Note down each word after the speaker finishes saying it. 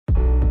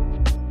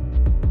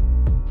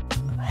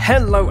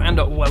Hello and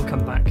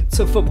welcome back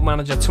to Football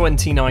Manager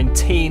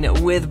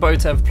 2019 with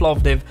Botev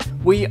Plovdiv.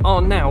 We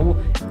are now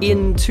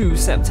into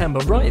September,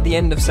 right at the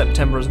end of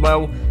September as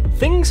well.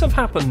 Things have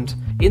happened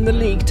in the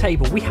league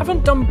table. We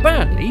haven't done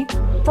badly.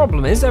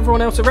 Problem is,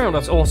 everyone else around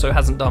us also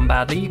hasn't done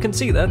badly. You can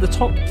see there, the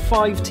top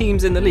 5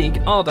 teams in the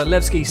league, Arda,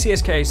 Levski,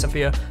 CSKA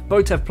Sofia,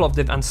 Botev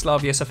Plovdiv and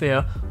Slavia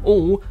Sofia,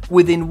 all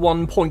within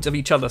 1 point of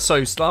each other.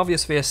 So Slavia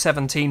Sofia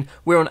 17,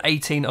 we're on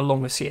 18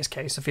 along with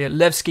CSKA Sofia,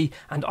 Levski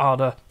and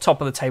Arda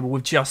top of the table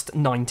with just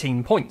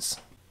 19 points.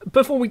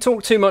 Before we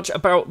talk too much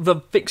about the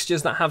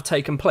fixtures that have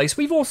taken place,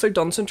 we've also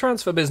done some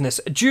transfer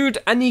business. Jude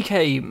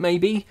Anike,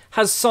 maybe,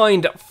 has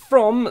signed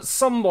from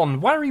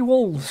someone, Wari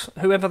Wolves,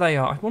 whoever they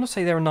are. I want to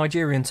say they're a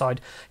Nigerian side.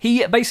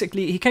 He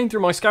came through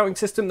my scouting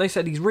system. They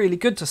said he's really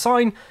good to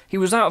sign. He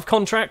was out of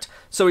contract,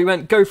 so we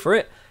went, go for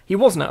it. He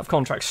wasn't out of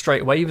contract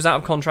straight away. He was out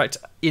of contract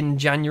in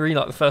January,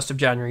 like the 1st of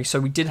January, so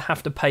we did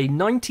have to pay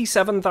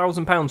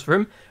 £97,000 for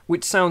him,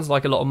 which sounds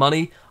like a lot of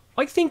money.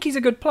 I think he's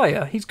a good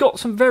player. He's got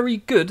some very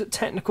good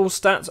technical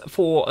stats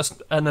for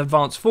an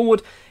advanced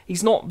forward.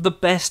 He's not the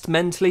best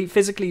mentally.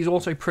 Physically, he's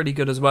also pretty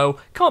good as well.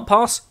 Can't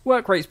pass.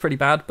 Work rate's pretty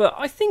bad, but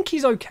I think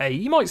he's okay.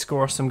 He might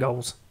score us some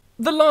goals.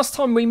 The last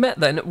time we met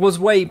then was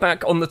way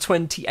back on the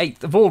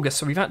 28th of August,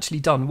 so we've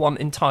actually done one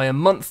entire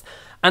month.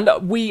 And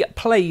we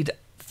played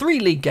 3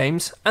 league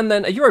games, and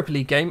then a Europa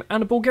League game,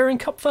 and a Bulgarian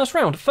Cup first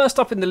round. First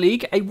up in the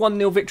league, a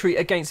 1-0 victory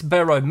against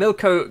Bero.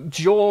 Milko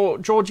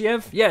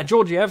Georgiev,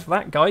 Georgiev,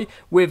 that guy,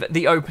 with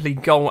the Europa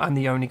League goal and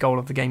the only goal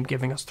of the game,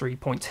 giving us 3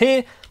 points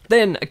here.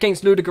 Then,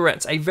 against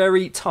Ludogorets, a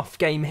very tough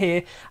game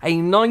here, a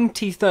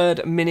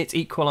 93rd minute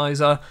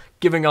equaliser,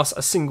 giving us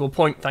a single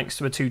point thanks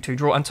to a 2-2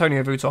 draw.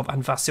 Antonio Vutov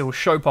and Vasil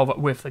Shopov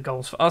with the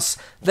goals for us.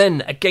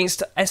 Then,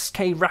 against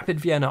SK Rapid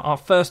Vienna, our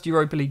first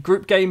Europa League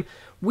group game,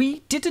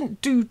 we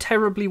didn't do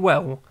terribly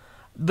well.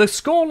 The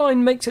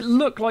scoreline makes it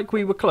look like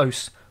we were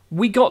close.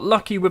 We got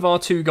lucky with our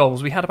 2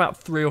 goals. We had about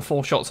 3 or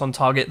 4 shots on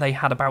target. They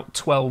had about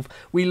 12.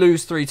 We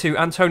lose 3-2.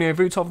 Antonio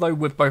Vutov, though,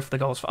 with both the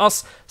goals for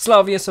us.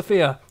 Slavia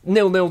Sofia,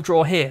 0-0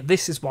 draw here.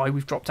 This is why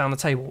we've dropped down the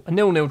table. A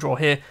 0-0 draw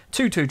here,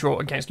 2-2 draw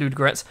against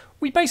Ludogorets.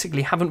 We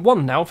basically haven't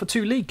won now for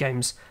 2 league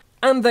games.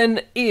 And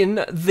then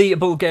in the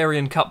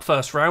Bulgarian Cup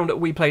first round,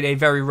 we played a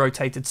very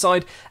rotated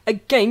side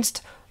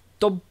against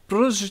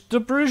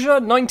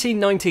Dobruja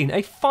 1919,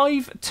 a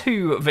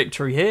 5-2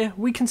 victory here.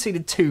 We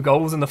conceded 2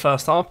 goals in the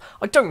first half.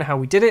 I don't know how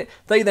we did it.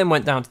 They then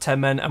went down to 10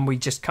 men and we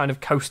just kind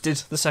of coasted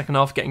the second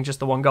half, getting just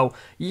the 1 goal.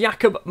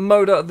 Jakub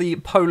Moda, the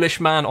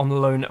Polish man on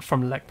loan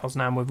from Lech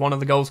Poznan with 1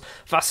 of the goals.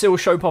 Vasil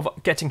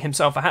Shopov getting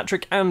himself a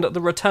hat-trick, and the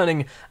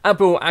returning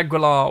Abul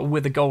Aguilar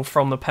with a goal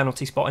from the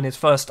penalty spot in his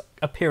first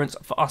appearance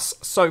for us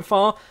so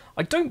far.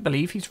 I don't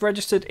believe he's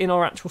registered in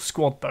our actual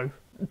squad though.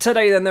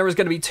 Today then there is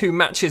going to be 2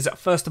 matches.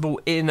 First of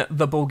all, in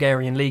the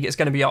Bulgarian League, it's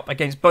going to be up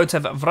against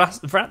Botev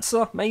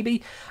Vratsa,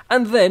 maybe,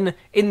 and then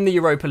in the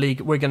Europa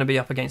League we're going to be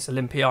up against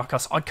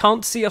Olympiacos. I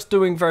can't see us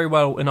doing very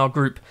well in our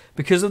group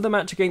because of the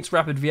match against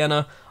Rapid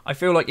Vienna. I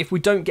feel like if we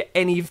don't get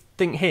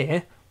anything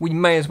here, we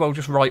may as well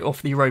just write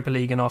off the Europa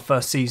League in our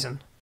first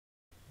season.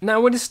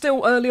 Now, it is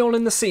still early on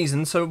in the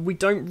season, so we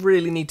don't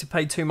really need to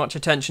pay too much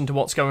attention to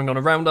what's going on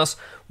around us.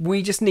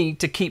 We just need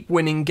to keep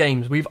winning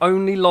games. We've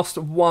only lost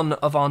 1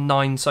 of our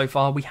 9 so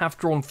far. We have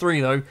drawn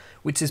 3, though,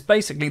 which is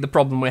basically the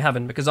problem we're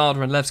having, because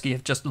Arda and Levski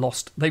have just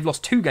lost. They've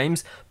lost 2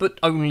 games, but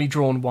only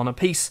drawn 1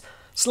 apiece.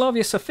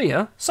 Slavia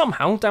Sofia,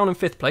 somehow down in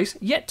 5th place,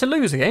 yet to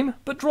lose a game,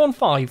 but drawn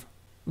 5.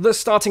 The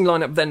starting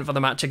lineup then for the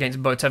match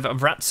against Botev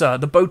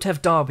Vratsa, the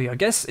Botev derby, I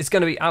guess, is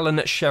going to be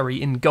Alan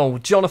Sherry in goal.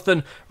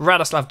 Jonathan,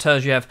 Radoslav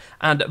Terjiev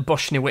and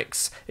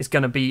Boshniewicz is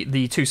going to be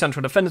the 2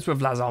 central defenders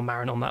with Lazar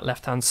Marin on that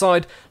left-hand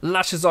side.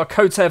 Lashazar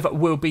Kotev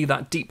will be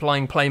that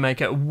deep-lying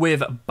playmaker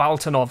with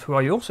Baltanov, who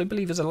I also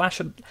believe is a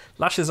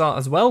Lashazar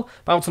as well.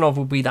 Baltanov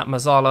will be that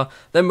Mazala.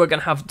 Then we're going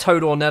to have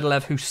Todor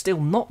Nedelev, who's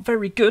still not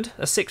very good,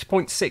 a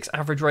 6.6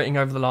 average rating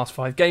over the last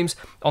 5 games.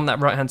 On that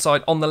right-hand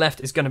side, on the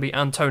left is going to be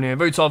Antonio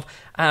Vutov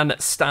and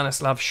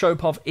Stanislav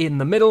Shopov in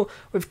the middle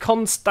with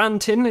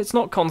Konstantin. It's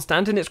not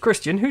Konstantin, it's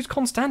Christian. Who's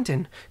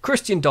Konstantin?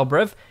 Christian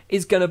Dobrev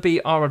is going to be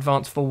our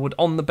advanced forward.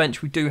 On the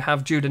bench we do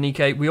have Jude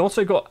Anike. We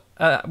also got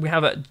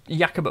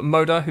Jakub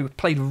Moda, who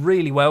played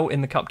really well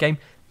in the cup game.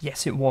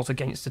 Yes, it was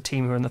against a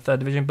team who are in the 3rd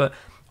division, but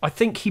I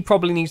think he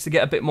probably needs to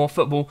get a bit more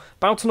football.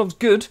 Baltanov's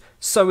good,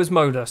 so is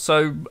Moda.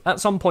 So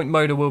at some point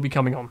Moda will be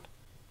coming on.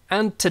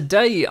 And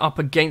today, up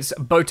against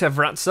Botev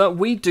Vratsa,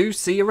 we do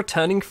see a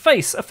returning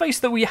face. A face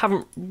that we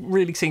haven't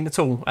really seen at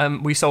all.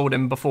 We sold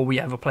him before we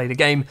ever played a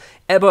game.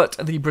 Ebert,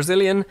 the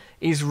Brazilian,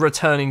 is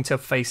returning to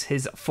face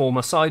his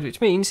former side, which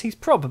means he's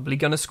probably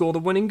going to score the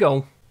winning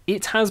goal.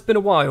 It has been a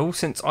while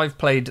since I've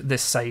played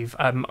this save.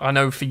 I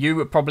know for you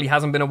it probably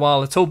hasn't been a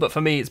while at all, but for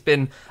me it's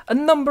been a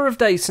number of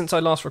days since I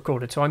last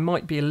recorded, so I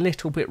might be a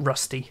little bit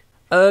rusty.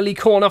 Early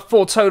corner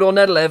for Todor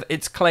Nedelev.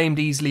 It's claimed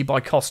easily by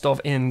Kostov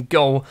in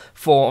goal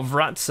for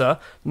Vratsa.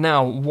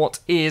 Now, what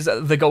is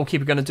the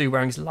goalkeeper going to do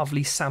wearing his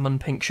lovely salmon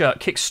pink shirt?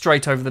 Kicks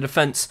straight over the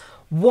defence.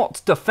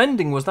 What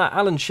defending was that?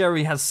 Alan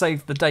Sherry has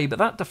saved the day, but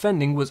that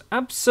defending was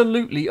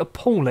absolutely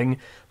appalling.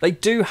 They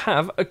do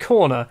have a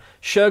corner.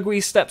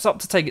 Shergui steps up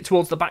to take it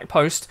towards the back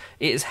post.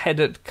 It is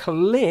headed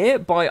clear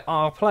by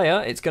our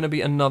player. It's going to be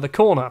another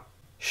corner.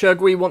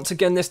 Shergui once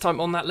again, this time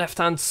on that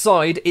left-hand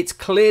side. It's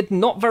cleared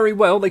not very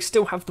well. They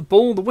still have the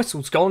ball. The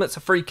whistle's gone. It's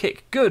a free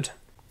kick. Good.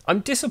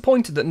 I'm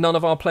disappointed that none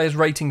of our players'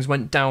 ratings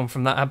went down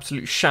from that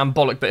absolute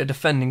shambolic bit of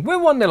defending. We're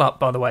 1-0 up,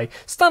 by the way.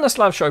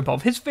 Stanislav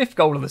Shopov, his 5th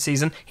goal of the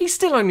season. He's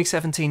still only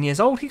 17 years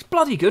old. He's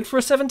bloody good for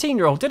a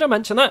 17-year-old. Did I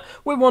mention that?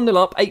 We're 1-0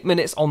 up, 8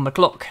 minutes on the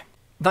clock.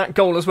 That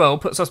goal as well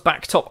puts us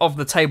back top of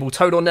the table.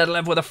 Todor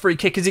Nedelev with a free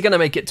kick. Is he going to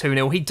make it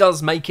 2-0? He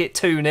does make it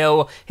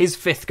 2-0. His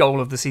 5th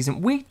goal of the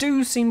season. We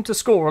do seem to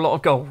score a lot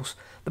of goals.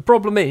 The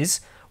problem is,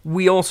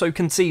 we also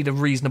concede a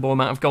reasonable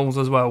amount of goals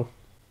as well.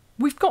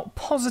 We've got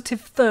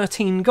positive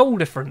 13 goal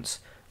difference.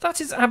 That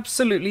is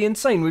absolutely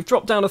insane. We've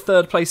dropped down a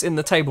 3rd place in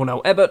the table now.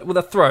 Ebert with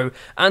a throw.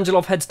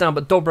 Angelov heads down,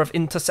 but Dobrev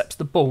intercepts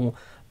the ball.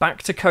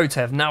 Back to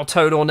Kotev. Now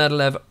Todor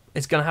Nedelev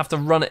is going to have to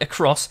run it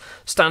across.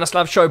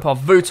 Stanislav Shopov.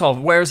 Vutov.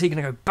 Where is he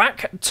going to go?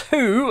 Back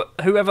to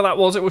whoever that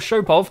was. It was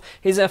Shopov.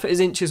 His effort is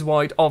inches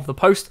wide of the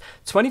post.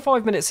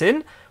 25 minutes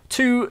in.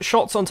 2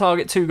 shots on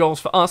target, 2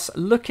 goals for us.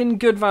 Looking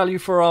good value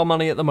for our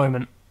money at the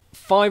moment.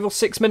 5 or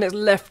 6 minutes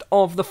left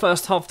of the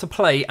first half to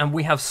play, and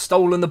we have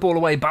stolen the ball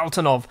away.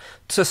 Baltanov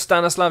to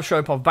Stanislav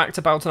Shopov. Back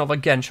to Baltanov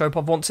again.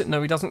 Shopov wants it.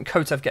 No, he doesn't.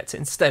 Kotev gets it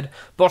instead.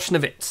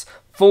 Boshnovitz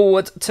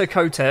forward to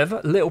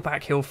Kotev. Little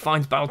back heel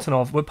finds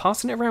Baltanov. We're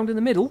passing it around in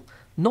the middle.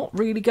 Not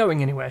really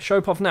going anywhere.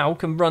 Shopov now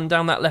can run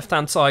down that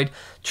left-hand side.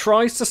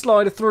 Tries to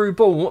slide a through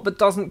ball, but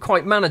doesn't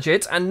quite manage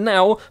it. And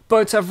now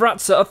Botev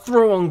Ratsa, a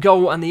throw on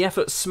goal, and the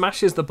effort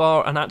smashes the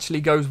bar and actually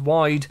goes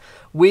wide.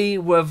 We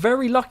were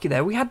very lucky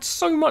there. We had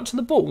so much of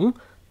the ball,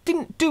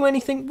 didn't do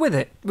anything with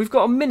it. We've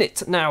got a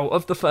minute now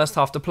of the first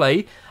half to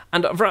play,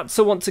 and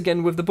Ratsa once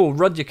again with the ball.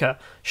 Rudjika,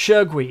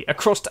 Shergui,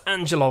 across to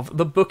Angelov,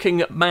 the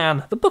booking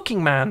man. The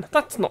booking man,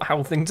 that's not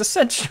how things are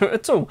said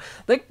at all.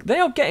 They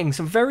are getting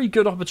some very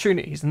good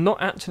opportunities,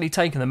 not actually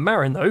taking them.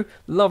 Marin, though,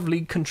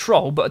 lovely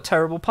control, but a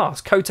terrible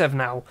pass. Kotev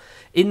now,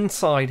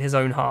 inside his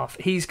own half.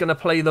 He's going to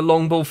play the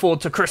long ball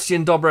forward to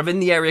Christian Dobrev in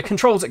the area,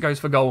 controls it, goes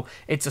for goal.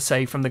 It's a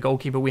save from the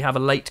goalkeeper. We have a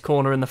late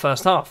corner in the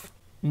first half.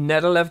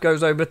 Nedelev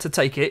goes over to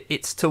take it.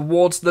 It's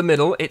towards the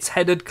middle. It's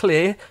headed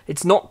clear.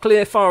 It's not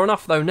clear far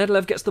enough, though.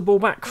 Nedelev gets the ball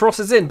back.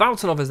 Crosses in.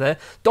 Baltanov is there.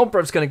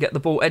 Dobrev's going to get the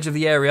ball edge of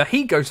the area.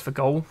 He goes for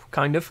goal,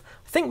 kind of.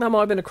 I think that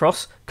might have been a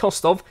cross.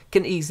 Kostov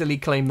can easily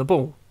claim the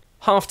ball.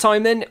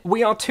 Half-time then.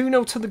 We are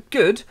 2-0 to the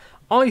good.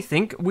 I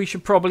think we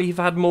should probably have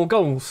had more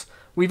goals.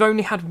 We've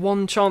only had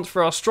 1 chance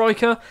for our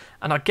striker,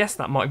 and I guess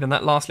that might have been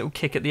that last little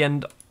kick at the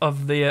end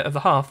of the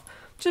half.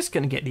 Just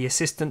going to get the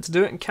assistant to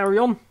do it and carry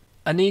on.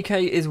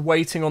 Anike is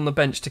waiting on the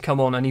bench to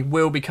come on, and he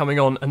will be coming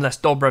on unless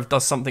Dobrev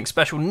does something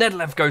special.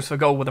 Nedelev goes for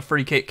goal with a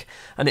free kick,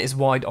 and it is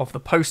wide off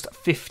the post.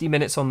 50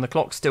 minutes on the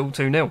clock, still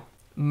 2-0.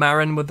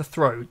 Marin with the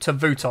throw to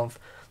Vutov.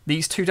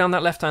 These two down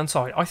that left-hand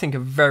side, I think, are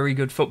very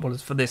good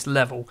footballers for this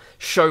level.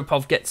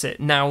 Shopov gets it,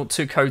 now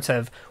to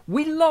Kotev.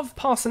 We love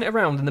passing it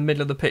around in the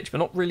middle of the pitch, but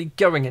not really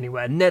going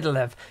anywhere.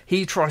 Nedelev,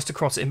 he tries to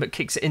cross it in, but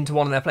kicks it into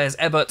one of their players.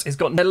 Ebert has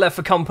got Nedelev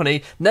for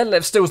company.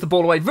 Nedelev steals the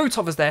ball away.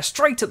 Vutov is there,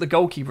 straight at the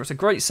goalkeeper. It's a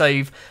great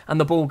save, and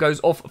the ball goes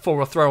off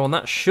for a throw on.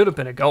 That should have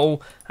been a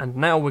goal, and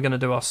now we're going to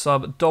do our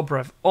sub.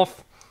 Dobrev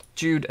off,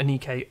 Jude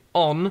Anike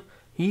on.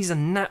 He's a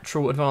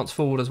natural advance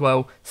forward as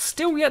well.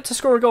 Still yet to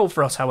score a goal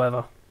for us,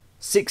 however.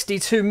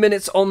 62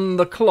 minutes on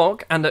the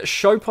clock, and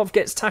Shopov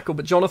gets tackled,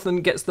 but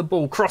Jonathan gets the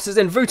ball, crosses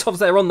in, Vutov's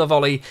there on the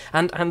volley,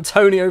 and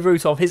Antonio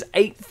Vutov, his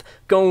 8th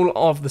goal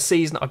of the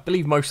season. I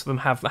believe most of them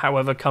have,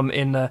 however, come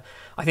in,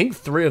 I think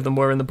 3 of them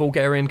were in the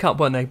Bulgarian Cup,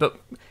 weren't they? But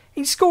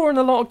he's scoring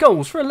a lot of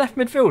goals. For a left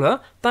midfielder,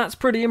 that's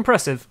pretty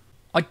impressive.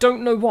 I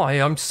don't know why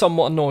I'm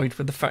somewhat annoyed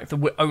with the fact that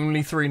we're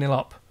only 3-0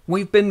 up.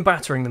 We've been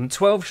battering them.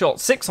 12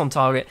 shots, 6 on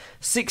target,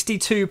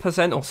 62%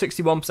 or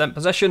 61%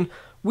 possession.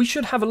 We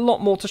should have a lot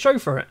more to show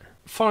for it.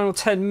 Final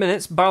 10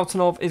 minutes,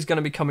 Baltanov is going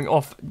to be coming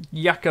off.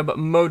 Jakub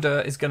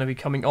Moder is going to be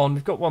coming on.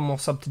 We've got one more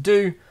sub to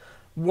do.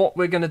 What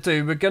we're going to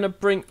do, we're going to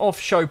bring off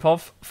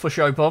Shopov for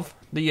Shopov.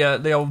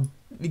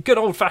 The good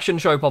old-fashioned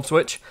Shopov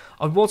switch.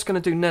 I was going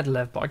to do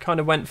Nedelev, but I kind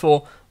of went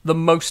for the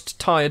most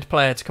tired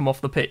player to come off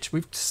the pitch.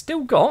 We've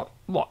still got,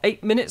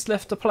 8 minutes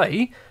left to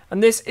play,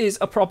 and this is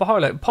a proper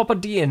highlight.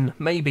 Popadian,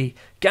 maybe.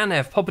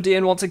 Ganev,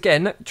 Popadian once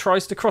again,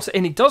 tries to cross it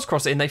in. He does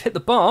cross it in. They've hit the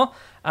bar,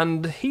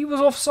 and he was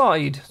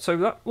offside, so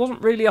that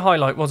wasn't really a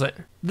highlight, was it?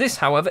 This,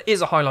 however,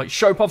 is a highlight.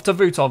 Shopov to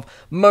Vutov.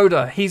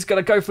 Moder, he's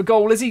going to go for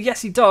goal, is he?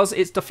 Yes, he does.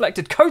 It's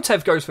deflected.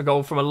 Kotev goes for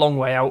goal from a long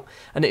way out,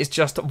 and it is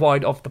just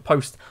wide off the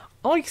post.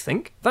 I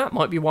think that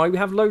might be why we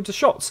have loads of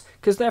shots,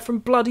 because they're from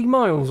bloody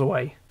miles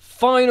away.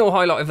 Final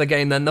highlight of the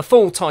game then, the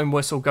full-time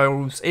whistle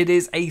goes. It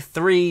is a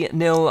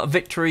 3-0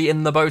 victory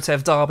in the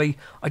Botev derby.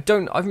 I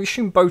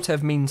assume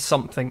Botev means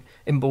something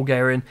in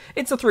Bulgarian.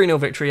 It's a 3-0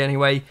 victory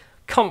anyway.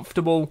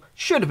 Comfortable,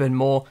 should have been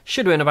more,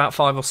 should have been about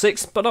 5 or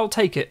 6, but I'll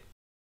take it.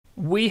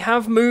 We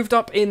have moved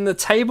up in the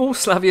table.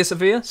 Slavia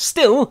Sofia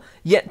still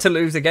yet to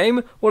lose a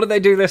game. What did they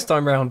do this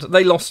time round?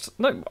 They lost.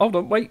 No, hold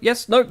on, wait.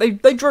 Yes, no, they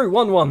drew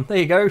 1-1. There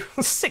you go.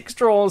 6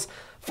 draws,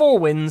 4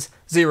 wins,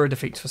 0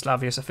 defeats for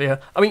Slavia Sofia.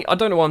 I mean, I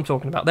don't know what I'm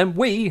talking about. Then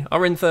we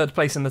are in 3rd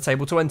place in the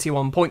table,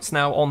 21 points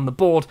now on the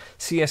board.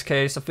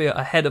 CSKA Sofia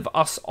ahead of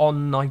us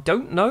on, I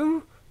don't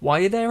know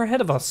why they're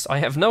ahead of us. I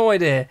have no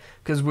idea,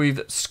 because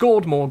we've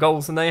scored more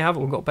goals than they have.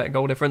 We've got better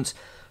goal difference.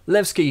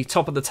 Levski,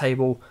 top of the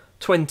table,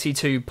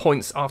 22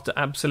 points after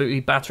absolutely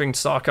battering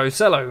Sarko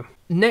Selo.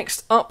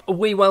 Next up,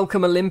 we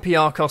welcome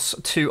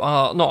Olympiacos to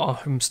our, not our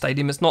home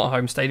stadium, it's not a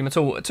home stadium at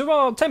all, to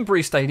our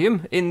temporary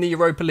stadium in the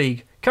Europa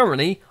League.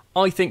 Currently,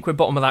 I think we're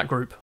bottom of that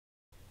group.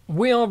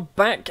 We are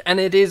back, and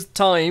it is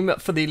time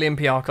for the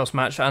Olympiacos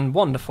match, and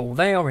wonderful.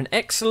 They are in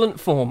excellent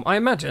form. I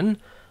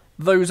imagine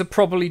those are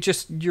probably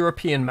just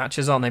European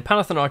matches, aren't they?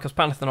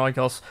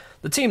 Panathinaikos,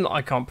 the team that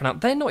I can't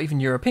pronounce, they're not even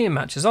European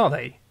matches, are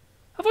they?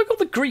 Have I got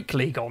the Greek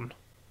League on?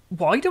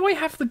 Why do I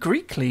have the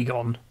Greek League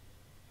on?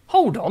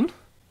 Hold on.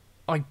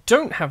 I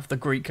don't have the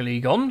Greek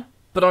League on,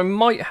 but I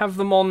might have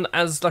them on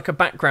as like a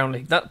background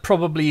league. That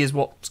probably is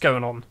what's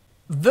going on.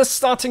 The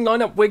starting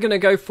lineup we're going to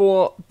go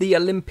for the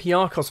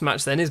Olympiacos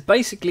match then is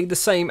basically the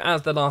same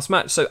as the last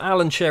match. So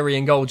Alan Cherry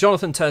in goal,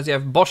 Jonathan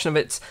Terziev,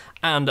 Boshnovitz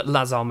and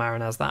Lazar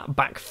Marin as that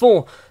back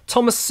four.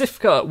 Thomas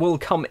Sifka will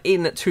come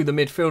in to the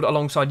midfield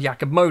alongside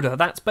Jakub Moda.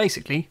 That's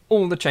basically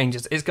all the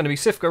changes. It's going to be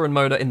Sifka and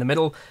Moda in the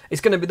middle.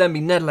 It's going to then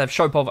be Nedelev,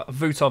 Shopov,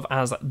 Vutov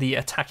as the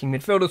attacking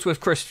midfielders with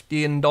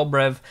Christian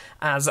Dobrev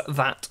as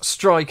that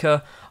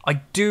striker. I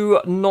do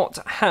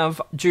not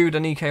have Jude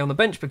Anike on the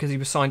bench because he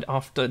was signed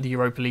after the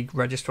Europa League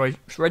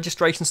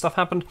registration stuff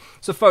happened,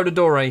 so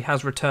Fododore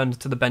has returned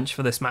to the bench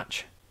for this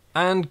match.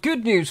 And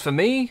good news for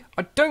me,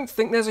 I don't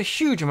think there's a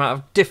huge amount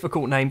of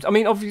difficult names. I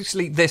mean,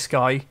 obviously this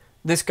guy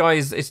is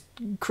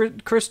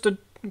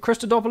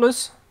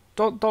Christodopoulos.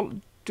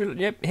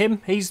 Yep,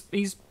 him. He's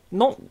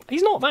not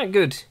that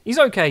good. He's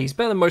okay. He's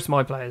better than most of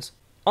my players.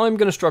 I'm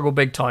going to struggle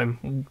big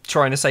time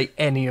trying to say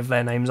any of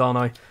their names, aren't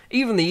I?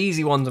 Even the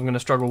easy ones I'm going to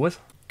struggle with.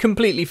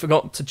 Completely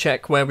forgot to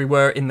check where we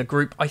were in the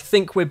group. I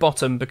think we're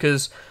bottom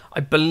because I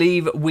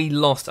believe we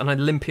lost and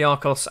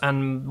Olympiacos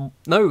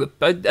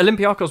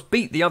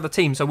beat the other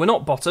team, so we're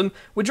not bottom.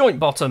 We're joint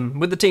bottom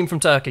with the team from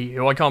Turkey,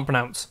 who I can't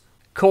pronounce.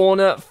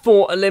 Corner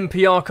for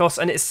Olympiacos,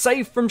 and it's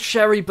saved from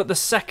Sherry, but the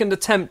second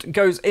attempt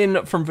goes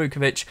in from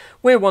Vukovic.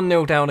 We're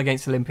 1-0 down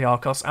against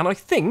Olympiacos, and I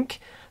think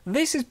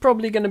this is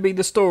probably going to be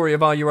the story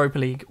of our Europa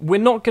League. We're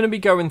not going to be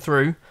going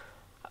through.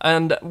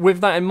 And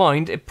with that in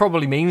mind, it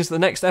probably means the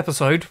next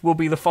episode will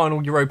be the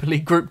final Europa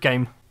League group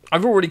game.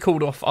 I've already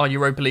called off our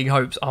Europa League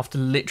hopes after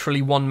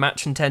literally 1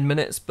 match in 10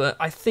 minutes, but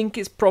I think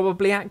it's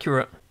probably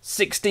accurate.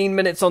 16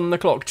 minutes on the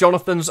clock.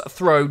 Jonathan's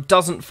throw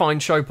doesn't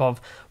find Shopov.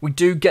 We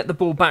do get the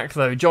ball back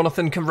though.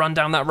 Jonathan can run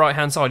down that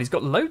right-hand side. He's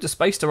got loads of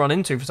space to run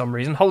into for some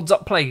reason. Holds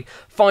up play.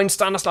 Finds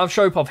Stanislav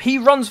Shopov. He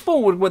runs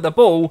forward with the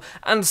ball,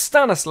 and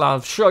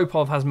Stanislav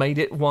Shopov has made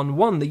it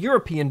 1-1. The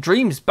European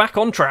dream's back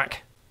on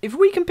track. If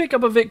we can pick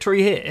up a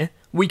victory here,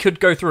 we could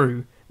go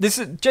through. This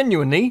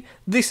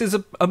is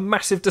a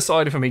massive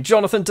decider for me.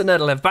 Jonathan to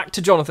Nedelev, back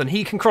to Jonathan.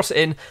 He can cross it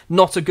in.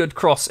 Not a good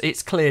cross.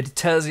 It's cleared.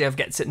 Terziev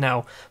gets it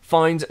now.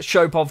 Finds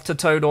Shopov to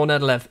Todor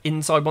Nedelev.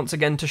 Inside once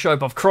again to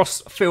Shopov.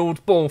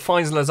 Cross-field ball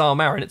finds Lazar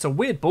Marin. It's a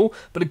weird ball,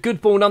 but a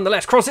good ball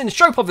nonetheless. Cross in.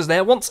 Shopov is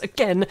there once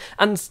again,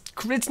 and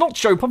it's not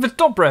Shopov, it's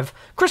Dobrev.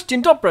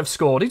 Christian Dobrev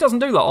scored. He doesn't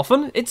do that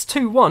often. It's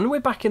 2-1. We're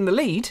back in the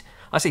lead.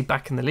 I say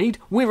back in the lead.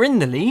 We're in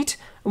the lead,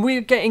 and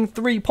we're getting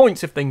 3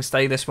 points if things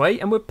stay this way,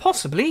 and we're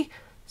possibly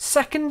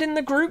second in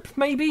the group,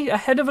 maybe,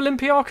 ahead of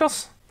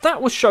Olympiacos.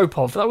 That was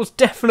Shopov. That was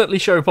definitely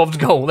Shopov's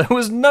goal. There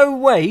was no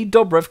way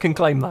Dobrev can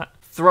claim that.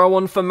 Throw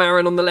on for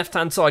Marin on the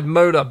left-hand side.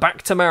 Moda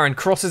back to Marin.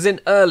 Crosses in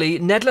early.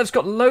 Nedelev's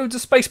got loads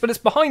of space, but it's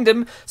behind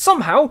him.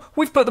 Somehow,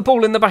 we've put the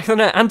ball in the back of the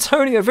net.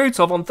 Antonio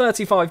Vutov on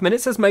 35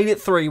 minutes has made it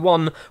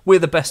 3-1. We're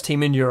the best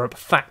team in Europe.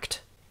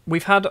 Fact.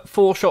 We've had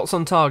 4 shots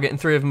on target and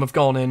 3 of them have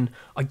gone in.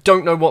 I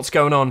don't know what's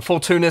going on.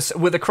 Fortounis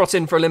with a cross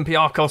in for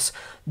Olympiacos.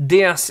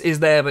 Diaz is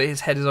there, but his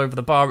head is over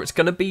the bar. It's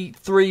going to be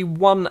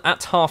 3-1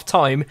 at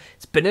half-time.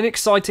 It's been an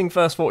exciting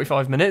first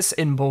 45 minutes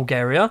in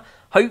Bulgaria.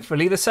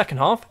 Hopefully the second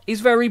half is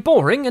very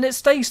boring and it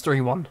stays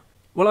 3-1.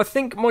 Well, I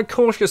think my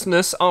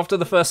cautiousness after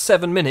the first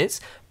 7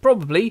 minutes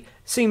probably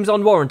seems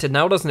unwarranted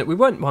now, doesn't it? We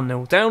weren't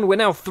 1-0 down. We're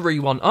now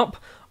 3-1 up.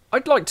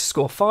 I'd like to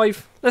score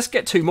 5. Let's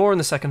get 2 more in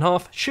the second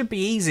half. Should be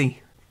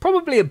easy.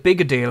 Probably a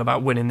bigger deal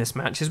about winning this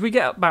match is we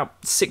get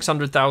about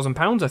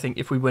 £600,000, I think,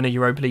 if we win a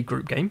Europa League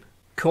group game.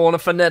 Corner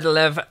for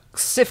Nedelev.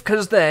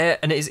 Sifka's there,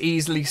 and it is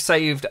easily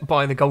saved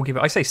by the goalkeeper.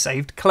 I say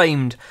saved,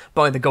 claimed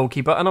by the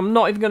goalkeeper, and I'm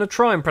not even going to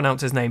try and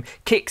pronounce his name.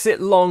 Kicks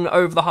it long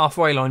over the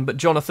halfway line, but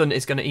Jonathan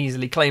is going to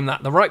easily claim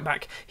that. The right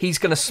back, he's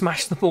going to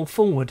smash the ball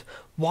forward.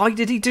 Why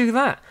did he do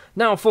that?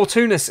 Now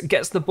Fortounis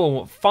gets the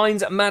ball,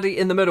 finds Maddy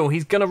in the middle.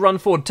 He's going to run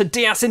forward to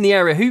Diaz in the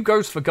area, who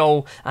goes for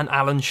goal, and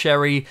Alan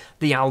Sherry,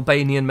 the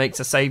Albanian, makes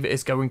a save. It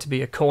is going to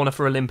be a corner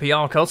for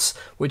Olympiacos,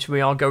 which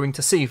we are going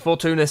to see.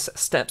 Fortounis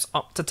steps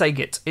up to take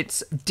it.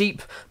 It's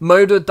deep.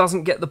 Moda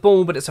doesn't get the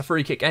ball, but it's a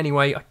free kick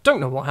anyway. I don't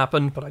know what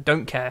happened, but I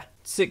don't care.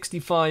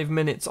 65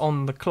 minutes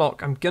on the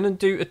clock. I'm going to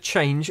do a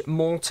change,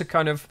 more to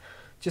kind of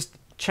just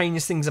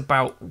change things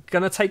about.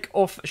 Going to take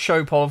off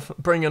Shopov,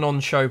 bringing on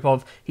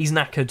Shopov. He's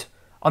knackered.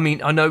 I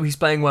mean, I know he's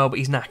playing well, but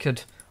he's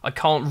knackered. I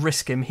can't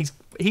risk him.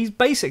 He's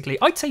basically,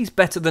 I'd say he's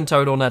better than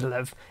Todor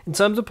Nedeljov. In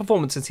terms of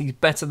performances, he's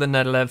better than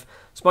Nedeljov.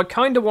 So I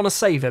kind of want to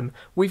save him.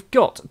 We've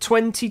got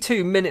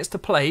 22 minutes to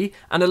play,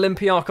 and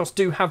Olympiacos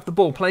do have the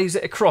ball. Plays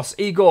it across.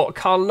 Igor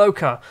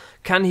Karloka.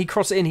 Can he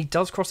cross it in? He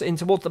does cross it in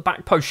towards the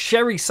back post.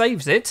 Sherry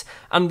saves it,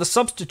 and the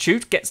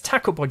substitute gets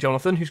tackled by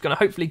Jonathan, who's going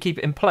to hopefully keep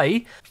it in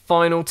play.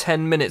 Final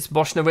 10 minutes.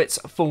 Bosnowitz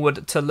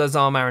forward to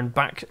Lazar Marin.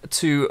 Back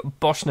to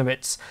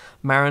Bosnowitz.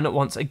 Marin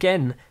once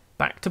again.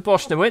 Back to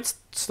Bosnowitz.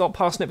 Stop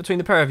passing it between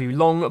the pair of you.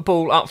 Long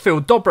ball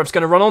upfield. Dobrev's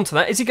going to run onto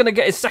that. Is he going to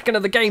get his second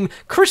of the game?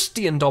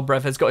 Christian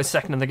Dobrev has got his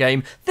second of the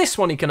game. This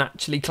one he can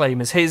actually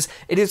claim as his.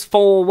 It is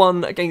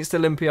 4-1 against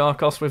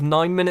Olympiacos with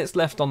 9 minutes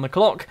left on the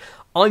clock.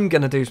 I'm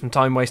going to do some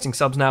time-wasting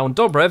subs now, and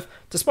Dobrev,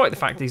 despite the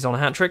fact that he's on a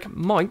hat-trick,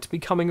 might be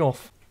coming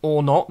off.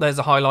 Or not. There's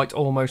a highlight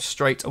almost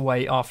straight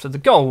away after the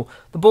goal.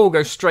 The ball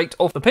goes straight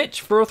off the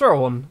pitch for a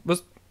throw-on.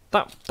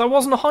 That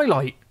wasn't a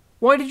highlight.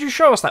 Why did you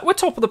show us that? We're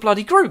top of the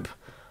bloody group.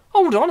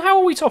 Hold on, how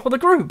are we top of the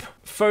group?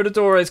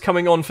 Fodor is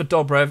coming on for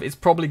Dobrev. It's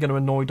probably going to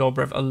annoy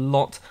Dobrev a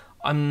lot.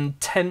 I'm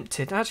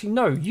tempted. Actually,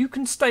 no, you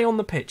can stay on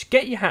the pitch.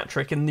 Get your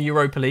hat-trick in the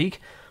Europa League.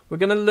 We're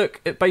going to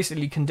look at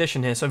basically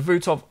condition here. So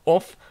Vutov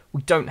off.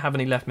 We don't have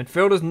any left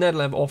midfielders.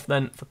 Nedeljov off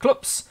then for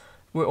Klups.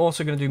 We're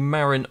also going to do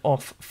Marin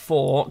off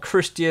for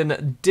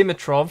Christian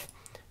Dimitrov,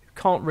 who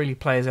can't really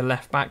play as a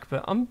left-back,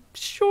 but I'm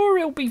sure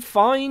he'll be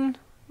fine,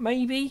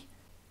 maybe.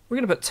 We're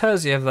going to put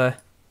Terziev there.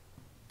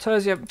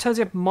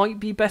 Terziev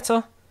might be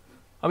better.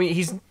 I mean,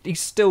 he's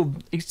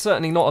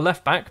certainly not a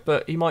left back,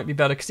 but he might be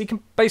better because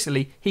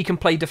he can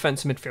play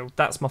defensive midfield.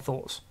 That's my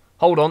thoughts.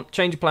 Hold on,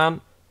 change of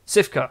plan.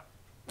 Sivka.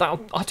 I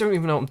don't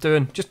even know what I'm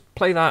doing. Just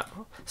play that.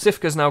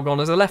 Sivka's now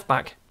gone as a left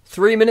back.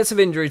 3 minutes of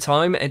injury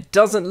time. It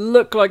doesn't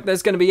look like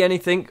there's going to be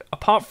anything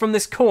apart from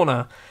this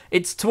corner.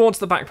 It's towards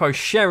the back post.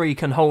 Sherry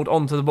can hold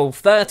on to the ball.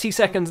 30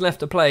 seconds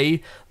left to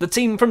play. The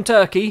team from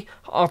Turkey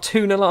are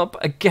 2-0 up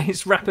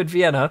against Rapid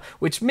Vienna,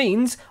 which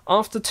means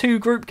after 2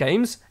 group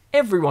games,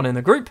 everyone in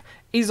the group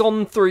is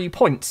on 3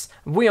 points.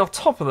 We are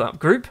top of that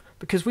group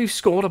because we've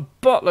scored a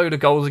buttload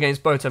of goals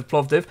against Botev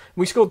Plovdiv.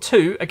 We scored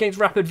 2 against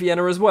Rapid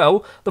Vienna as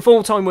well. The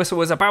full-time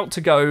whistle is about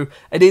to go.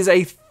 It is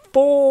a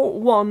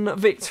 4-1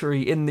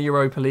 victory in the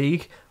Europa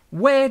League.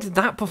 Where did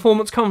that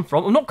performance come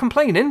from? I'm not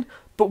complaining,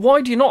 but why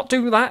do you not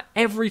do that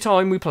every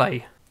time we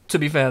play? To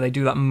be fair, they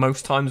do that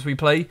most times we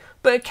play,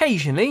 but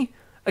occasionally,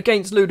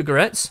 against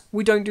Ludogorets,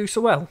 we don't do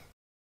so well.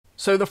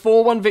 So the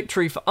 4-1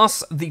 victory for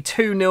us, the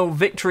 2-0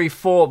 victory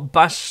for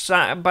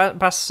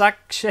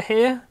Başakşehir,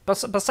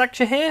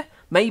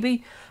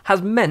 maybe,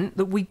 has meant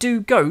that we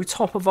do go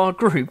top of our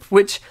group,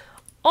 which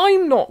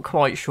I'm not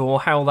quite sure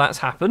how that's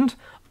happened.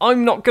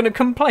 I'm not going to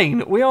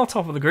complain. We are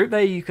top of the group.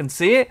 There you can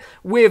see it.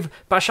 With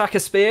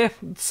Başakşehir,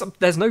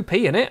 there's no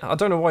P in it. I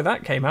don't know why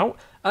that came out.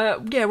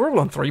 Yeah, we're all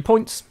on 3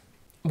 points.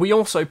 We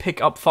also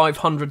pick up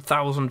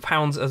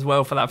 £500,000 as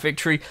well for that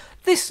victory.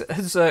 This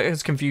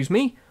has confused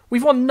me.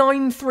 We've won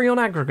 9-3 on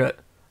aggregate.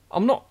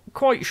 I'm not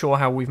quite sure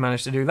how we've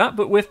managed to do that,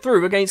 but we're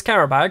through against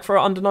Karabag for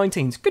our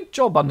under-19s. Good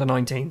job,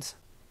 under-19s.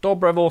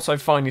 Dobrev also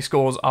finally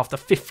scores after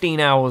 15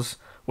 hours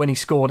when he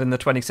scored in the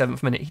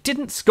 27th minute. He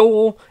didn't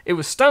score. It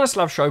was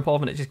Stanislav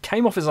Shopov, and it just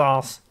came off his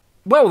arse.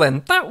 Well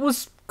then, that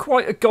was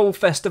quite a goal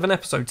fest of an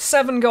episode.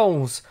 7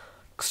 goals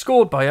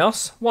scored by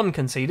us, 1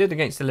 conceded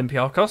against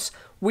Olympiacos.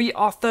 We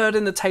are 3rd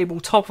in the table,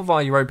 top of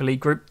our Europa League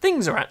group.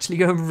 Things are actually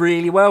going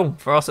really well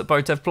for us at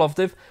Botev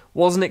Plovdiv.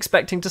 Wasn't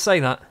expecting to say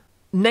that.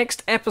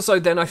 Next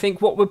episode then, I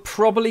think what we're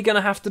probably going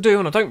to have to do,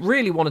 and I don't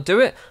really want to do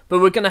it, but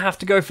we're going to have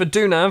to go for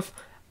Dunav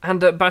and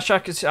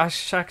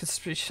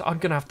Başakşehir. I'm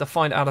going to have to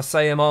find out how to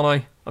say him,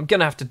 aren't I? I'm going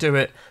to have to do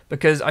it,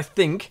 because I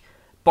think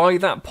by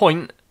that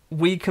point,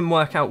 we can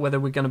work out whether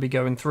we're going to be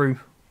going through.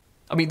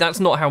 I mean,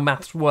 that's not how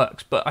maths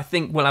works, but I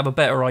think we'll have a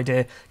better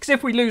idea. Because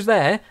if we lose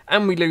there,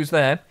 and we lose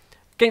there,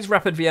 against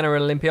Rapid Vienna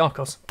and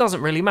Olympiacos, doesn't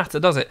really matter,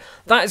 does it?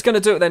 That is going to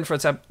do it then for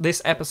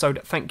this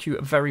episode. Thank you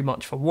very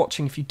much for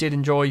watching. If you did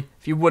enjoy,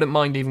 if you wouldn't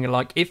mind leaving a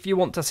like, if you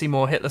want to see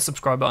more, hit the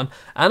subscribe button.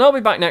 And I'll be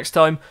back next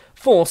time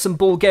for some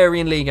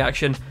Bulgarian League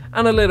action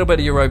and a little bit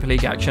of Europa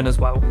League action as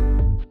well.